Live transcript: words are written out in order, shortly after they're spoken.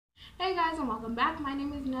Hey guys, and welcome back. My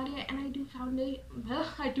name is Nadia and I do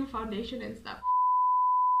foundation and stuff.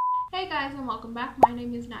 Hey guys, and welcome back. My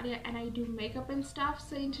name is Nadia and I do makeup and stuff.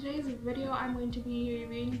 So in today's video I'm going to be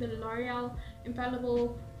reviewing the L'Oreal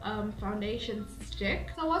Infallible foundation stick.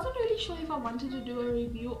 So I wasn't really sure if I wanted to do a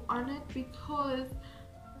review on it because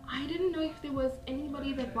I didn't know if there was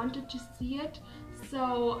anybody that wanted to see it.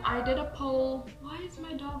 So I did a poll. Why is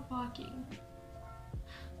my dog barking?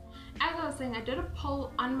 As I was saying, I did a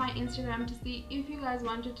poll on my Instagram to see if you guys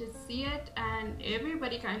wanted to see it, and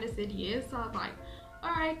everybody kind of said yes. So I was like,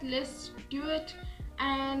 alright, let's do it.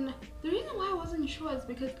 And the reason why I wasn't sure is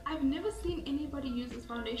because I've never seen anybody use this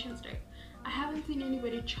foundation stick. I haven't seen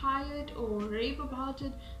anybody try it or rave about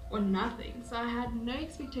it or nothing, so I had no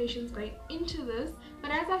expectations going into this. But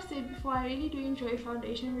as I've said before, I really do enjoy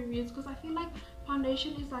foundation reviews because I feel like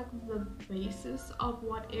foundation is like the basis of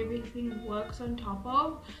what everything works on top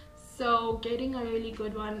of. So getting a really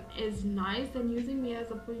good one is nice, and using me as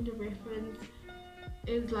a point of reference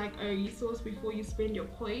is like a resource before you spend your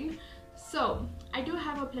coin. So I do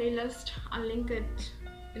have a playlist. I'll link it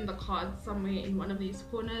in the cards somewhere in one of these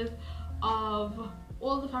corners of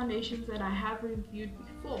all the foundations that I have reviewed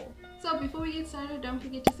before. So before we get started, don't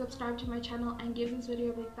forget to subscribe to my channel and give this video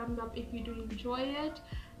a big thumbs up if you do enjoy it,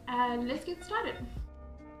 and let's get started.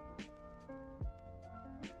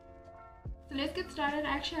 So let's get started. I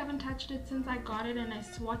actually haven't touched it since I got it, and I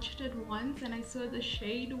swatched it once and I saw the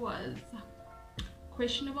shade was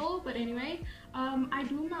questionable. But anyway, I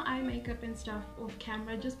do my eye makeup and stuff off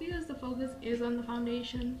camera just because the focus is on the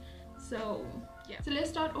foundation. So yeah, so let's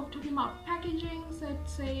start off talking about packaging. So it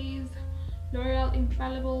says L'Oreal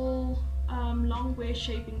Infallible Longwear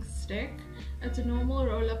shaping stick. It's a normal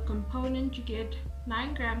roll-up component. You get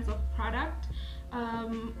 9 grams of product.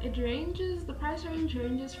 The price range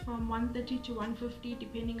ranges from $130 to $150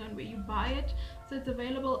 depending on where you buy it. So it's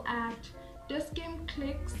available at Discount,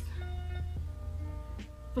 Clicks,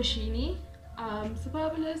 Foschini,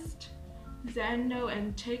 Superbalist, Zando,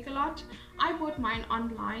 and Take-A-Lot. I bought mine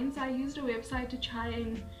online, so I used a website to try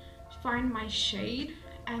and find my shade,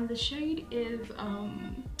 and the shade is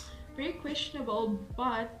very questionable,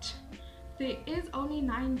 but there is only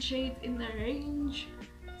 9 shades in the range.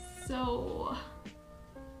 So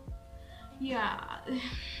yeah,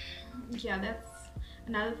 that's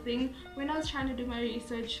another thing. When I was trying to do my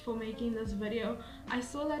research for making this video, I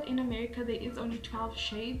saw that in America there is only 12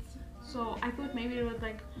 shades. So I thought maybe it was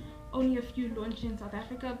like only a few launched in South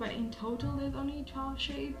Africa, but in total there's only 12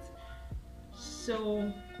 shades.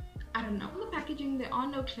 So I don't know. On the packaging there are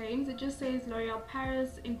no claims. It just says L'Oreal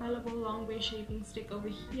Paris Infallible Longwear shaping stick over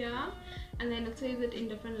here, and then it says it in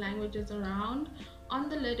different languages around. On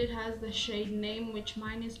the lid it has the shade name, which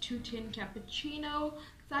mine is 210 Cappuccino.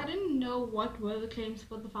 So I didn't know what were the claims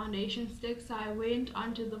for the foundation stick, so I went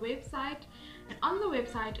onto the website, and on the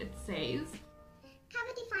website it says,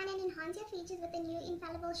 cover, define and enhance your features with the new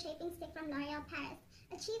Infallible shaping stick from L'Oreal Paris.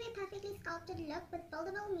 Achieve a perfectly sculpted look with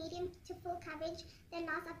buildable medium to full coverage that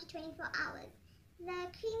lasts up to 24 hours. The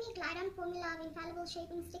creamy glide-on formula of Infallible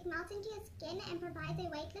shaping stick melts into your skin and provides a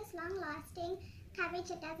weightless, long-lasting coverage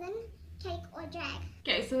that doesn't cake or drag.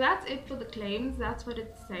 Okay, so that's it for the claims. That's what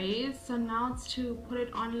it says. So now it's to put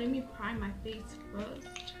it on. Let me prime my face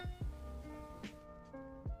first.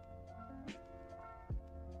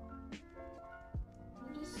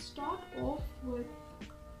 I'll just start off with,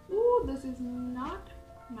 ooh, this is not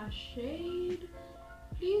my shade.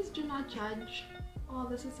 Please do not judge. Oh,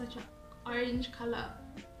 this is such an orange color.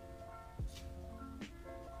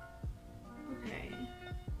 Okay.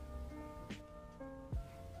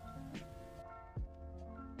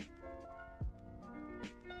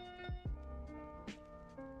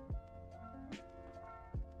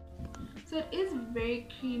 So it is very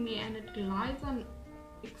creamy and it glides on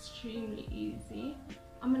extremely easy.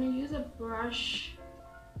 I'm gonna use a brush.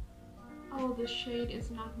 Oh, the shade is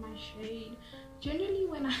not my shade. Generally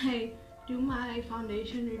when I do my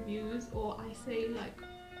foundation reviews, or I say like,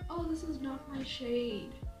 oh, this is not my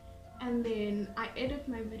shade, and then I edit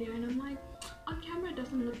my video and I'm like, on camera it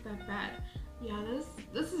doesn't look that bad. Yeah,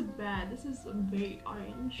 this is bad. This is very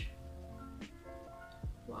orange.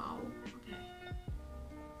 Wow. Okay.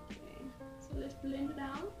 So let's blend it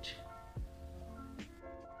out.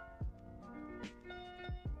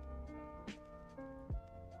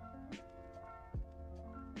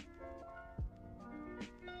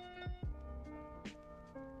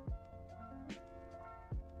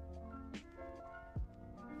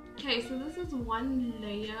 Okay, so this is one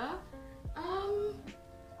layer.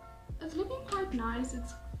 It's looking quite nice.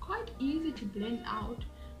 It's quite easy to blend out,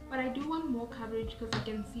 but I do want more coverage because I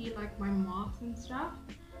can see like my marks and stuff.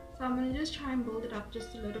 So I'm gonna just try and build it up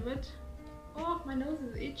just a little bit. Oh, my nose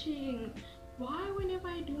is itching. Why whenever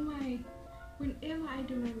I do my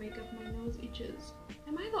makeup, my nose itches?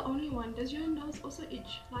 Am I the only one? Does your nose also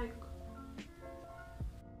itch? Like,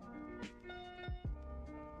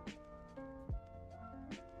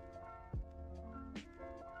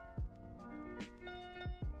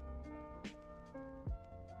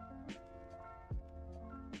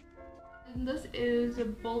 and this is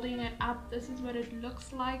building it up. This is what it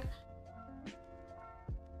looks like.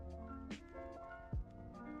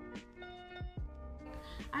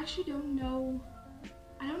 I actually don't know.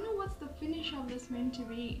 I don't know what's the finish of this meant to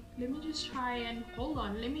be. Let me just try and hold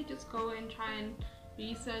on. Let me just go and try and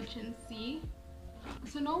research and see.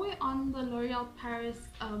 So nowhere on the L'Oreal Paris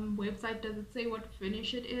website does it say what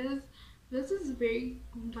finish it is. This is very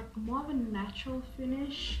like more of a natural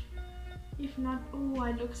finish. If not, oh,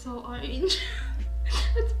 I look so orange.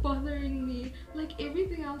 It's bothering me. Like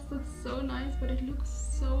everything else looks so nice, but it looks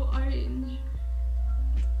so orange.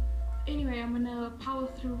 Anyway, I'm gonna power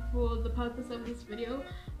through for the purpose of this video.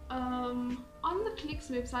 On the Clicks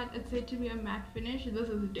website, it's said to be a matte finish. This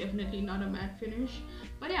is definitely not a matte finish,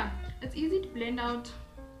 but yeah, it's easy to blend out.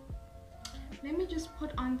 Let me just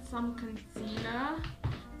put on some concealer.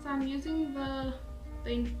 So I'm using the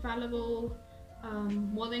Infallible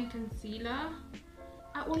More Than Concealer.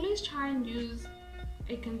 I always try and use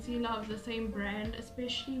a concealer of the same brand,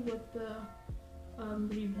 especially with the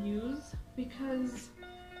reviews, because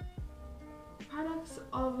products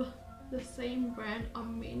of the same brand are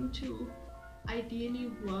meant to ideally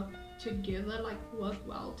work together, like work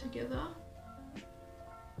well together.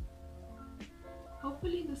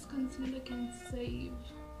 Hopefully this concealer can save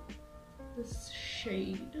this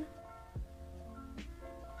shade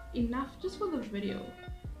enough just for the video,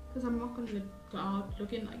 because I'm not gonna go out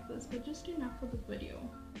looking like this, but just enough for the video.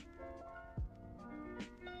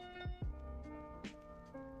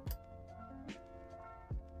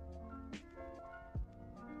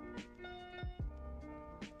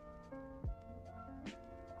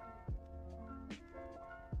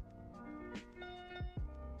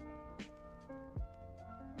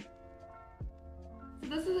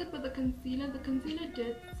 So this is it with the concealer. The concealer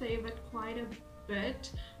did save it quite a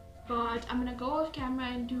bit, but I'm gonna go off camera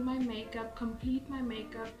and do my makeup, complete my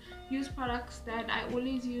makeup, use products that I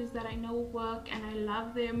always use, that I know work and I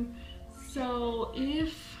love them. So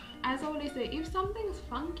if, as I always say, if something's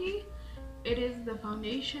funky, it is the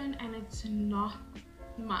foundation and it's not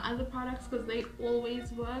my other products, because they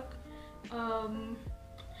always work.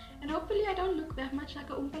 And hopefully I don't look that much like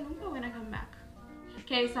a Oompa Loompa when I come back.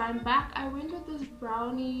 Okay, so I'm back. I went with this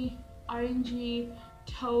brownie, orangey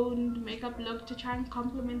toned makeup look to try and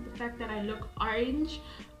complement the fact that I look orange.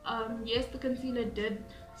 Yes, the concealer did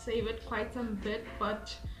save it quite some bit,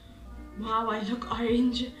 but wow, I look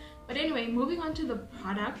orange. But anyway, moving on to the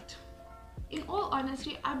product. In all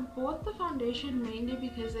honesty, I bought the foundation mainly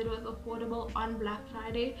because it was affordable on Black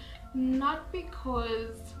Friday, not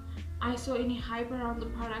because I saw any hype around the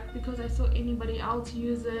product, because I saw anybody else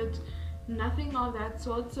use it, nothing of that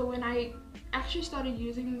sort. So when I actually started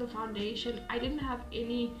using the foundation, I didn't have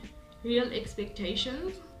any real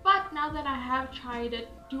expectations. But now that I have tried it,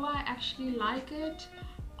 do I actually like it?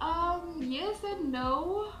 Yes and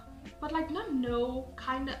no, but like not no,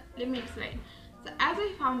 kinda. Let me explain. So as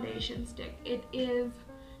a foundation stick,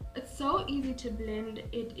 it's so easy to blend.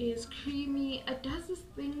 It is creamy. It does this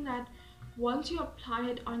thing that once you apply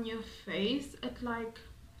it on your face, I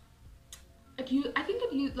think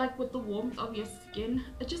it like with the warmth of your skin,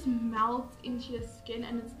 it just melts into your skin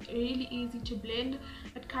and it's really easy to blend.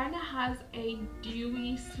 It kind of has a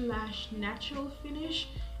dewy / natural finish.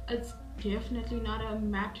 It's definitely not a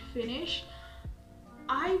matte finish.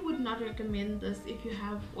 I would not recommend this if you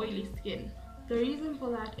have oily skin. The reason for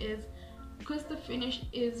that is because the finish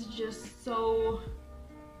is just so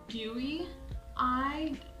dewy.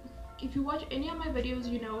 If you watch any of my videos,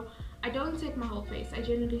 you know I don't set my whole face. I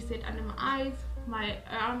generally set under my eyes,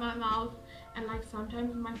 around my mouth, and like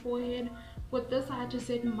sometimes my forehead. With this, I had to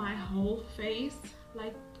set my whole face,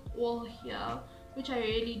 like all here, which I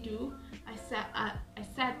really do. I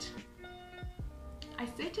setted.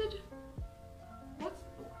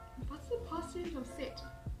 What's the past tense of set?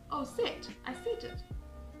 Oh, set. I set it.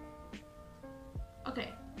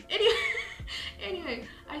 Okay. Anyway,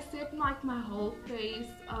 I set like my whole face,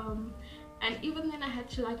 and even then I had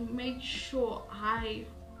to like make sure I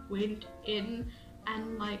went in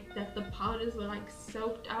and like that the powders were like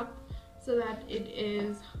soaked up so that it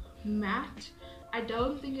is matte. I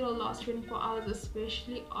don't think it'll last 24 hours,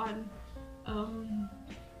 especially on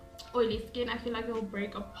oily skin. I feel like it'll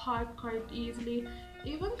break apart quite easily.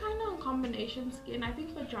 even kind of on combination skin. I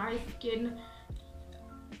think for dry skin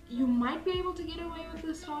you might be able to get away with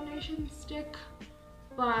this foundation stick,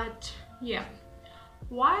 but yeah,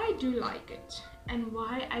 why I do like it and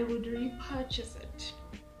why I would repurchase it,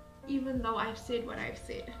 even though I've said what I've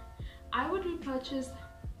said. I would repurchase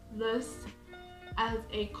this as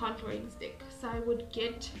a contouring stick. So I would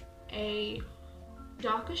get a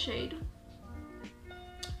darker shade,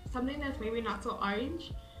 something that's maybe not so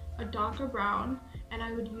orange, a darker brown, and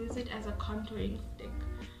I would use it as a contouring stick.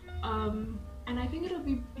 And I think it'll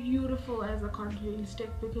be beautiful as a contouring stick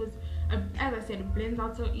because, as I said, it blends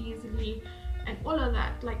out so easily and all of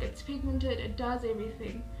that. Like, it's pigmented, it does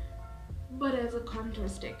everything, but as a contour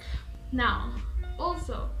stick. Now,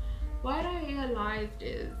 also, what I realized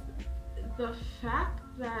is the fact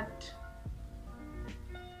that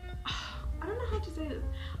I don't know how to say this.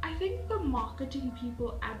 I think the marketing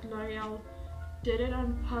people at L'Oreal did it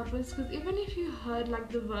on purpose, because even if you heard like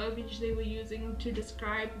the verbiage they were using to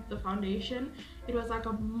describe the foundation, it was like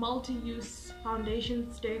a multi-use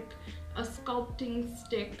foundation stick, a sculpting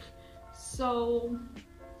stick. So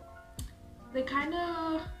they kind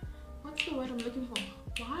of, what's the word I'm looking for?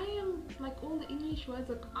 Why am like all the English words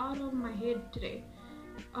like out of my head today?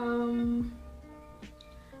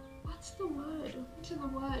 What's the word?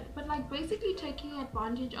 But like basically taking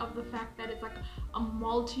advantage of the fact that it's like a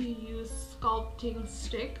multi-use sculpting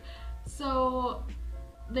stick. So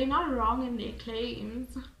they're not wrong in their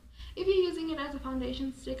claims. If you're using it as a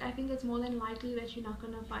foundation stick, I think it's more than likely that you're not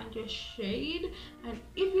gonna find your shade, and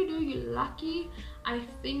if you do, you're lucky. I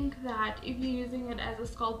think that if you're using it as a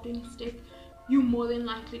sculpting stick, you're more than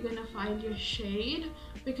likely gonna find your shade,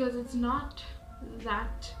 because it's not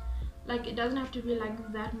that, like, it doesn't have to be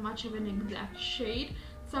like that much of an exact shade.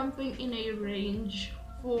 Something in a range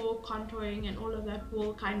for contouring and all of that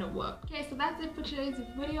will kind of work. Okay, so that's it for today's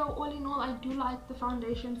video. All in all, I do like the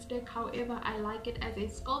foundation stick, however I like it as a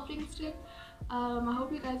sculpting stick. I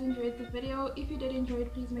hope you guys enjoyed the video. If you did enjoy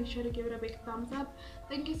it, please make sure to give it a big thumbs up.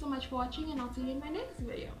 Thank you so much for watching, and I'll see you in my next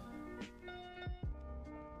video.